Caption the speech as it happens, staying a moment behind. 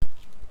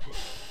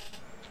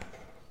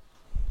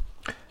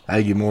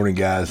Hey, good morning,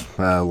 guys.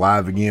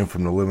 Live again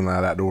from the Living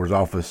Loud Outdoors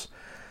office.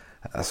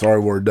 Sorry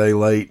we're a day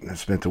late. I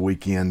spent the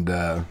weekend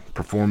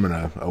performing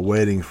a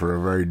wedding for a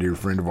very dear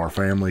friend of our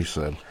family,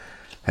 so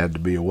had to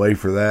be away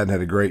for that and had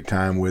a great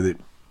time with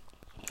it.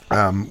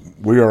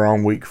 We are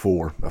on week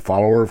 4. A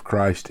follower of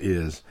Christ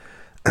is.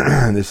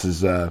 This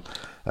is a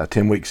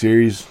 10-week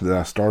series that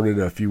I started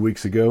a few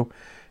weeks ago,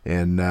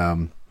 and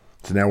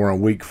so now we're on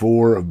week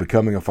 4 of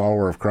becoming a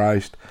follower of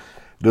Christ.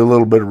 Do a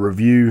little bit of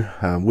review.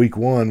 Week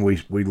 1,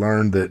 we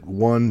learned that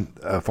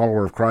a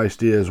follower of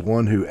Christ is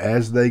one who,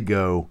 as they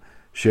go,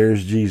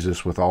 shares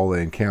Jesus with all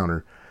they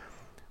encounter.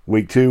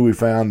 Week 2, we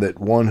found that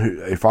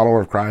a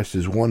follower of Christ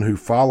is one who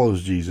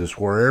follows Jesus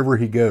wherever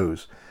he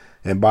goes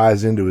and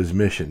buys into his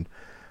mission.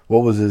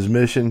 What was his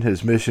mission?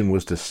 His mission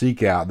was to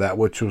seek out that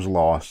which was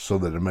lost so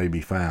that it may be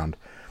found.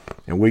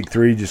 In week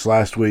 3, just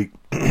last week,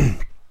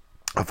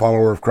 a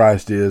follower of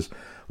Christ is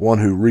one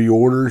who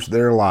reorders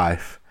their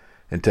life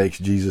and takes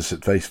Jesus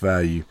at face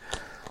value.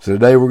 So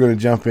today we're going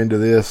to jump into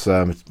this.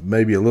 It's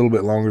maybe a little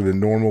bit longer than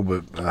normal,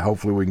 but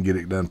hopefully we can get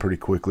it done pretty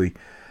quickly.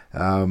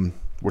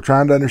 We're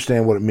trying to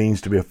understand what it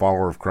means to be a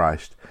follower of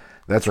Christ.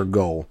 That's our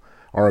goal,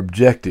 our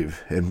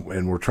objective,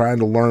 and we're trying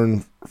to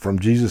learn from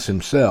Jesus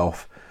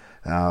himself.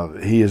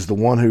 He is the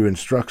one who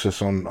instructs us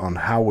on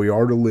how we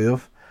are to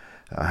live,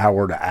 how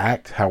we're to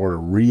act, how we're to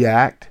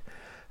react,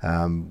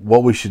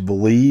 what we should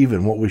believe,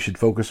 and what we should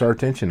focus our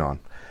attention on.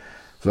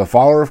 So a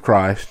follower of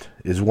Christ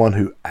is one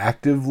who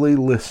actively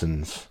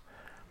listens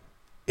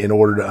in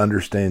order to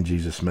understand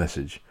Jesus'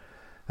 message.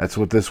 That's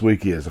what this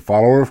week is. A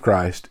follower of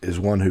Christ is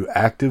one who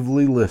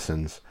actively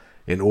listens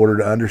in order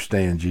to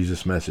understand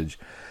Jesus' message.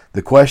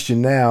 The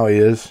question now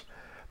is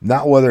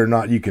not whether or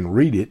not you can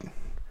read it.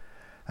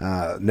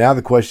 Now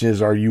the question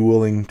is, are you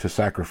willing to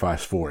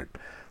sacrifice for it?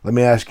 Let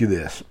me ask you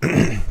this.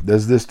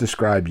 Does this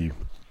describe you?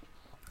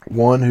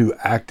 One who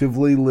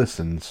actively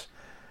listens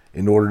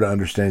in order to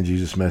understand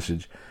Jesus'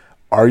 message.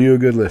 Are you a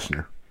good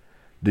listener?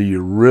 Do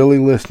you really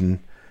listen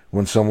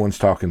when someone's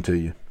talking to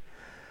you?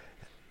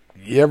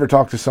 You ever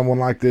talk to someone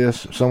like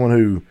this? Someone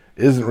who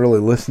isn't really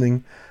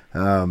listening?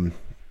 They don't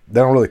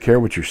really care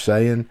what you're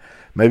saying.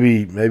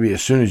 Maybe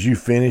as soon as you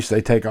finish,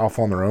 they take off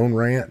on their own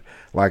rant,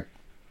 like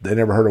they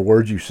never heard a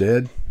word you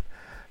said.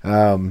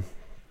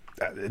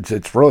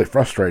 It's really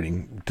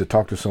frustrating to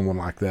talk to someone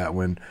like that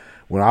when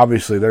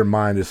obviously their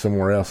mind is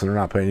somewhere else and they're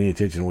not paying any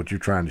attention to what you're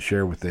trying to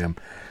share with them.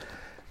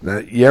 Now,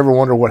 you ever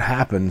wonder what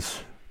happens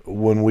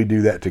when we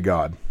do that to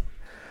God?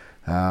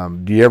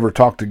 Do you ever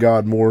talk to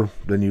God more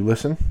than you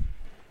listen?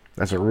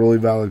 That's a really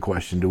valid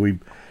question. Do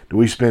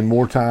we spend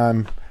more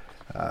time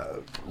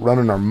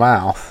running our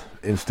mouth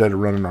instead of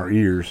running our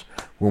ears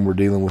when we're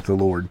dealing with the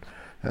Lord?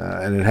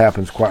 And it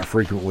happens quite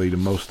frequently to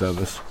most of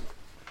us.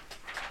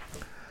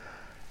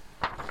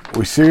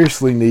 We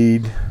seriously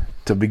need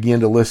to begin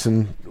to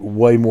listen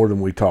way more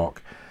than we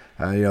talk.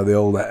 The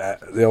old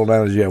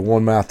adage, you have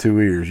one mouth, two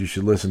ears. You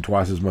should listen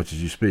twice as much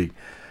as you speak.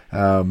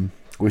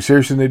 We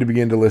seriously need to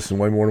begin to listen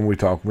way more than we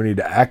talk. We need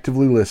to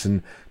actively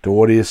listen to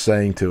what he is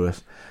saying to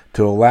us,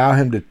 to allow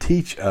him to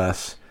teach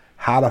us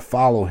how to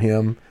follow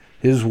him,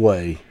 his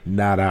way,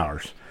 not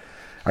ours.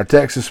 Our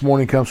text this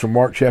morning comes from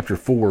Mark chapter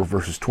 4,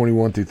 verses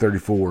 21 through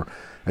 34.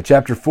 Now,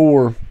 chapter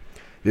 4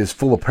 is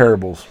full of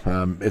parables.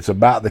 It's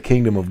about the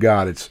kingdom of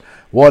God. It's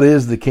what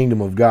is the kingdom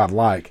of God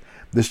like?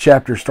 This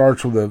chapter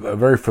starts with a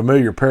very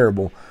familiar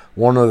parable,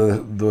 one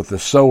of the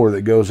sower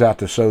that goes out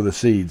to sow the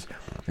seeds.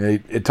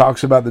 It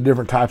talks about the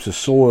different types of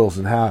soils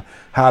and how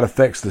it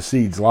affects the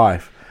seed's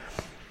life.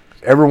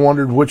 Ever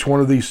wondered which one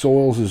of these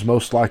soils is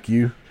most like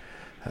you?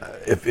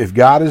 If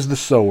God is the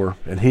sower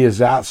and he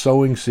is out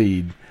sowing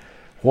seed,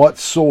 what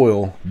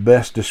soil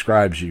best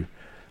describes you?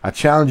 I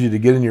challenge you to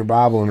get in your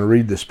Bible and to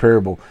read this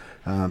parable,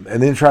 and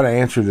then try to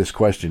answer this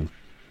question.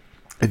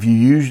 If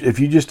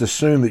you just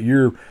assume that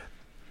you're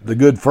the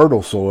good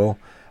fertile soil,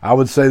 I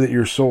would say that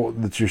you're still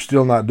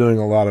doing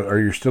a lot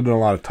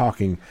of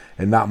talking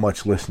and not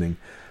much listening.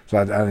 So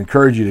I'd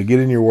encourage you to get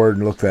in your word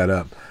and look that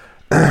up.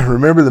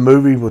 Remember the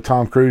movie with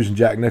Tom Cruise and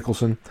Jack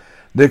Nicholson?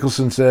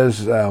 Nicholson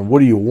says, "What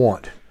do you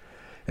want?"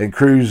 And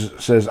Cruise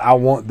says, "I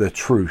want the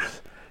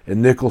truth."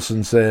 And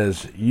Nicholson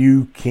says,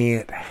 "You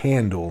can't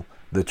handle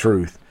the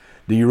truth."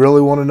 Do you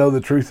really want to know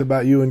the truth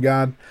about you and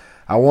God?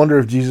 I wonder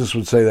if Jesus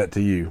would say that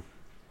to you,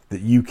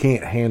 that you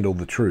can't handle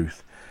the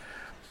truth.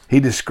 He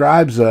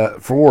describes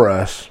for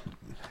us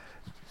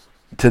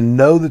to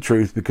know the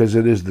truth because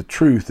it is the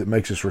truth that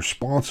makes us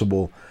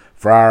responsible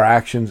for our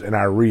actions and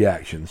our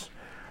reactions.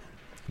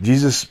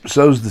 Jesus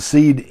sows the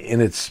seed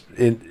and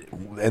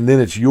then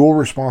it's your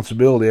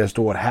responsibility as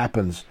to what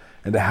happens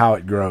and to how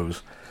it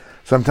grows.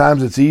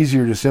 Sometimes it's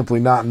easier to simply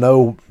not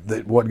know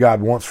what God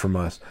wants from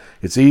us.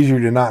 It's easier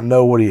to not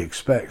know what he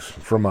expects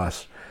from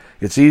us.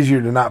 It's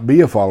easier to not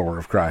be a follower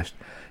of Christ.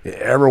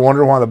 Ever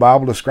wonder why the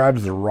Bible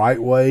describes the right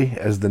way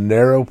as the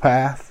narrow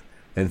path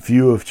and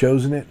few have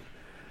chosen it?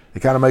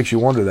 It kind of makes you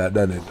wonder that,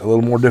 doesn't it? A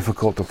little more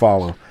difficult to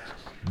follow.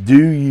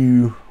 Do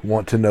you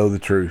want to know the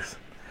truth?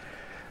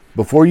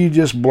 Before you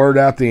just blurt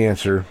out the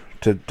answer,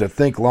 to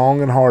think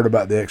long and hard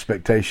about the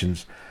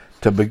expectations,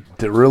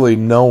 to really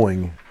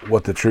knowing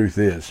what the truth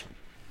is.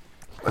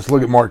 Let's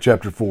look at Mark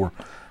chapter 4,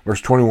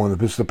 verse 21.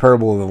 This is the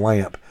parable of the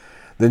lamp.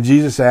 Then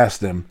Jesus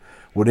asked them,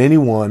 would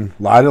anyone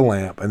light a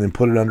lamp and then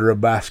put it under a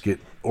basket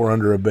or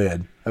under a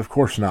bed? Of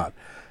course not.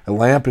 A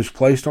lamp is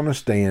placed on a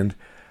stand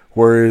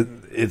where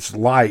its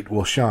light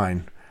will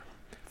shine.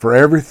 For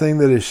everything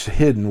that is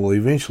hidden will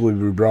eventually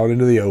be brought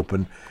into the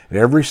open, and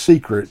every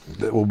secret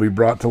that will be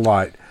brought to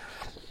light.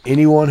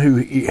 Anyone who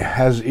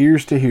has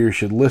ears to hear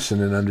should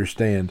listen and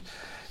understand.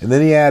 And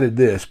then he added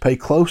this, pay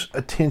close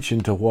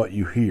attention to what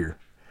you hear.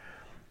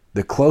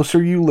 The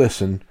closer you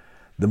listen,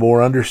 the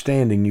more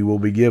understanding you will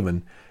be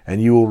given,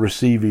 and you will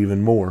receive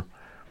even more.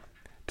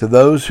 To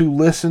those who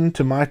listen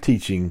to my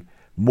teaching,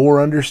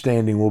 more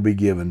understanding will be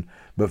given.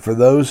 But for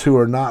those who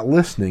are not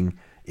listening,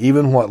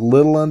 even what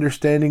little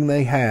understanding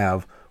they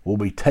have will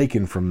be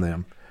taken from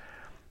them.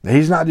 Now,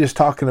 he's not just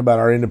talking about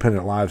our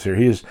independent lives here.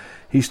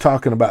 He's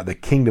talking about the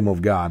kingdom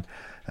of God.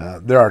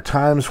 There are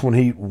times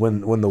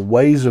when the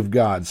ways of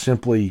God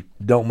simply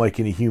don't make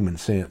any human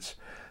sense,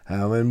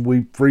 and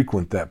we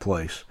frequent that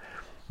place.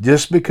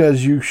 Just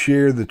because you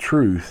share the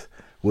truth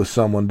with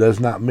someone does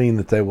not mean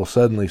that they will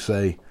suddenly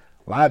say,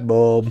 light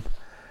bulb,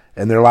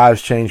 and their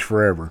lives change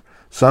forever.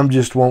 Some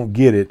just won't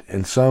get it,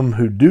 and some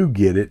who do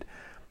get it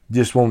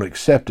just won't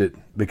accept it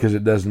because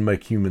it doesn't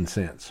make human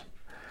sense.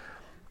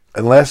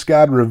 Unless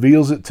God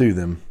reveals it to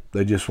them,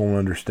 they just won't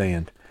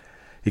understand.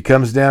 It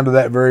comes down to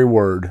that very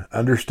word,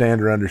 understand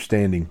or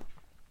understanding.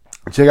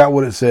 Check out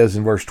what it says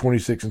in verse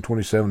 26 and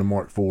 27 of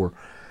Mark 4.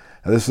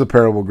 Now, this is the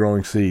parable of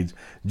growing seeds.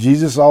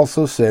 Jesus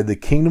also said, the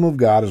kingdom of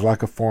God is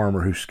like a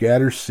farmer who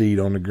scatters seed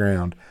on the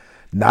ground.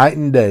 Night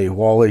and day,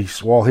 while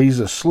he's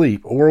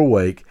asleep or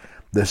awake,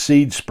 the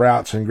seed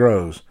sprouts and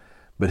grows,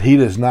 but he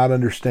does not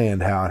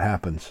understand how it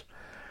happens.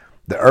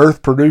 The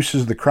earth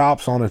produces the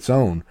crops on its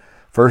own.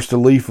 First, a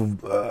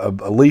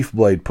leaf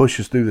blade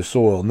pushes through the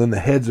soil, and then the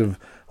heads of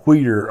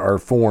wheat are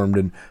formed,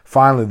 and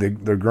finally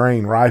the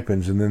grain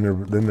ripens, and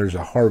then there's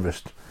a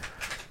harvest.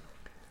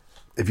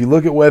 If you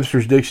look at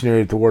Webster's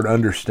dictionary at the word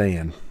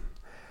understand,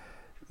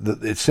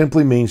 it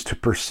simply means to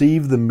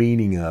perceive the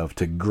meaning of,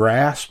 to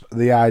grasp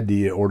the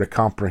idea or to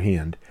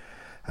comprehend,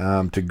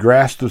 to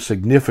grasp the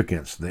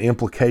significance, the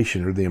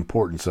implication or the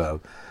importance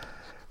of.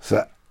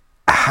 So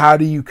how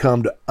do you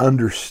come to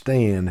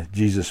understand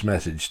Jesus'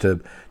 message,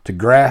 to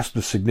grasp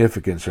the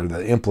significance or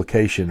the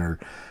implication, or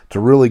to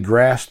really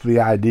grasp the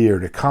idea or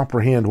to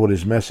comprehend what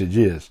his message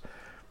is?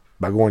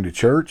 By going to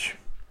church,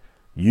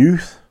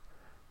 youth,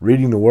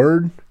 reading the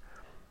Word.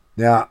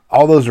 Now,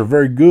 all those are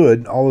very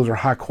good, all those are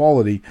high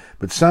quality,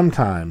 but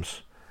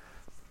sometimes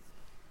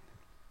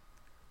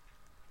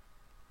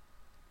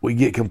we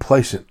get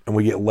complacent and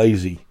we get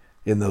lazy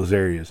in those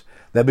areas.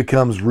 That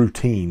becomes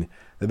routine.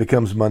 That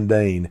becomes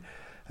mundane.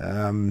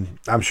 I'm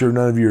sure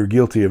none of you are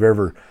guilty of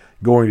ever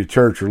going to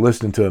church or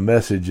listening to a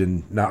message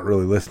and not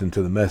really listening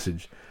to the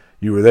message.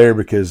 You were there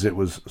because it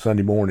was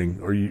Sunday morning,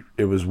 or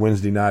it was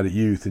Wednesday night at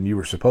youth and you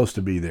were supposed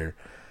to be there.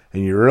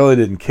 And you really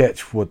didn't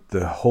catch what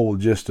the whole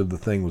gist of the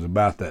thing was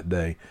about that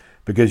day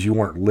because you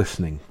weren't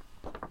listening.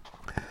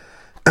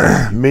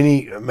 I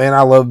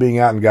love being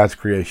out in God's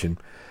creation.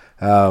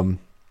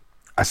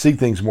 I see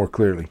things more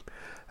clearly.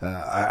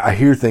 I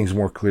hear things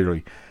more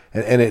clearly.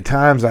 And at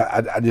times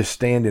I just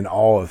stand in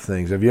awe of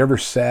things. Have you ever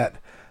sat?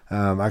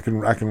 I can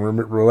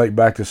relate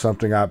back to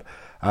something.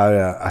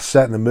 I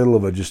sat in the middle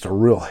of just a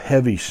real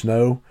heavy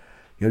snow.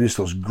 Just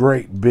those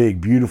great, big,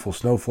 beautiful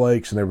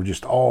snowflakes, and they were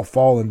just all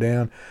falling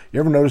down.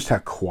 You ever noticed how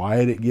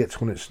quiet it gets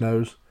when it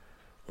snows?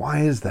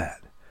 Why is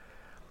that?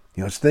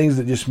 It's things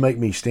that just make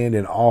me stand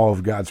in awe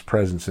of God's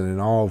presence and in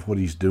awe of what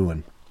he's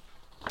doing.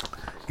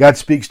 God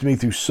speaks to me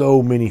through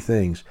so many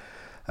things.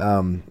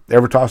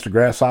 Ever tossed a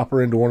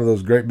grasshopper into one of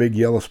those great big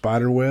yellow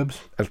spider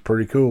webs? That's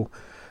pretty cool.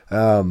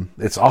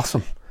 It's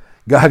awesome.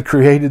 God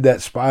created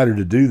that spider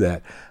to do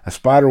that. A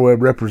spider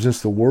web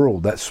represents the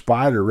world. That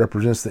spider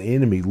represents the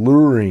enemy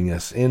luring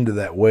us into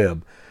that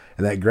web.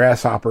 And that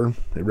grasshopper,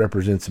 it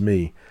represents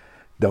me.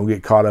 Don't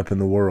get caught up in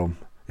the world.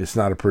 It's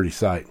not a pretty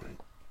sight.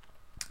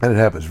 And it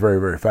happens very,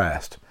 very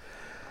fast.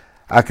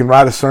 I can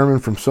write a sermon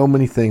from so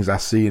many things I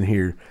see and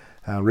hear.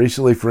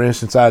 Recently, for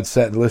instance, I had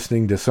sat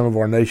listening to some of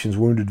our nation's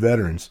wounded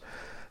veterans.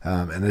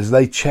 And as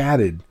they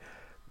chatted,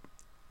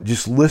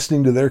 just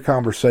listening to their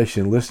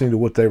conversation, listening to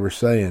what they were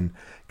saying,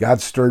 God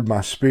stirred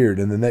my spirit.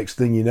 And the next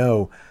thing you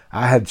know,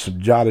 I had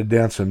jotted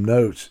down some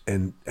notes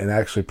and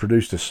actually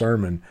produced a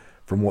sermon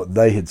from what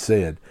they had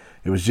said.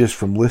 It was just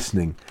from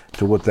listening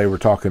to what they were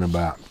talking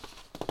about.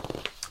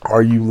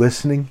 Are you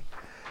listening?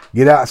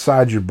 Get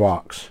outside your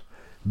box.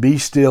 Be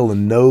still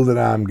and know that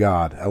I am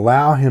God.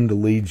 Allow him to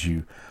lead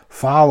you.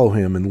 Follow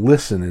him and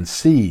listen and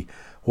see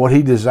what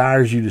he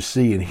desires you to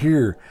see and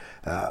hear,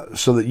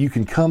 so that you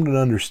can come to an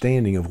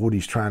understanding of what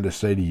he's trying to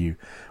say to you.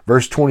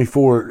 Verse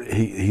 24,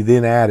 he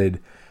then added,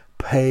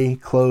 pay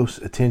close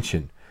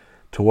attention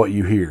to what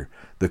you hear.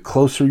 The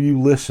closer you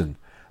listen,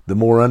 the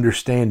more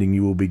understanding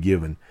you will be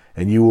given,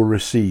 and you will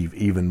receive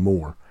even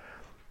more.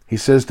 He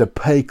says to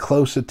pay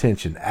close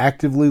attention,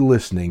 actively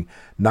listening,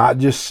 not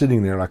just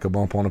sitting there like a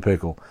bump on a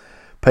pickle.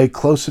 Pay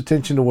close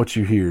attention to what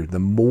you hear. The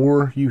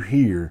more you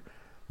hear,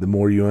 the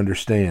more you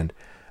understand.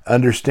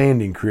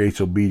 Understanding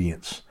creates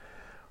obedience.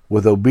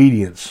 With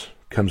obedience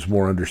comes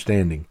more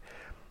understanding.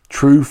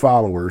 True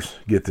followers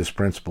get this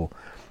principle.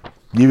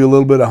 Give you a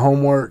little bit of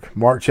homework.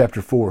 Mark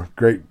chapter 4,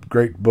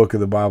 great book of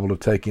the Bible to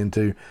take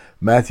into.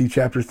 Matthew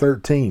chapter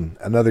 13,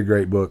 another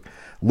great book.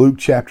 Luke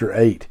chapter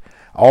 8.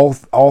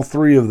 All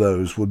three of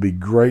those would be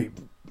great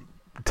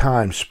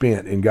time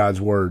spent in God's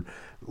Word,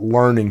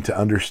 learning to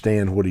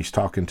understand what He's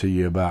talking to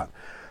you about.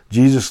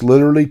 Jesus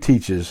literally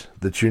teaches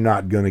that you're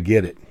not going to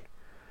get it.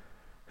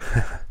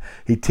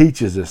 He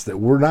teaches us that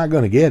we're not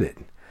going to get it.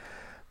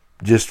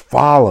 Just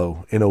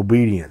follow in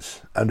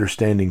obedience.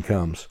 Understanding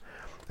comes.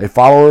 A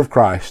follower of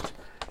Christ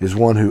is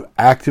one who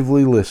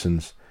actively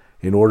listens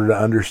in order to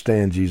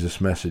understand Jesus'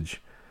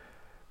 message.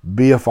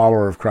 Be a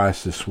follower of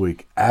Christ this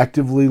week.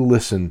 Actively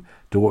listen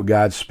to what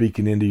God's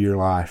speaking into your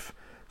life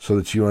so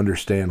that you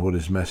understand what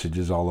His message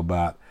is all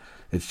about.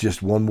 It's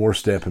just one more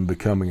step in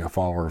becoming a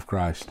follower of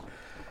Christ.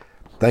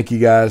 Thank you,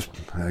 guys.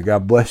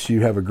 God bless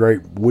you. Have a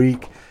great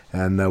week,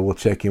 and we'll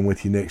check in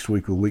with you next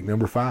week with week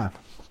number 5.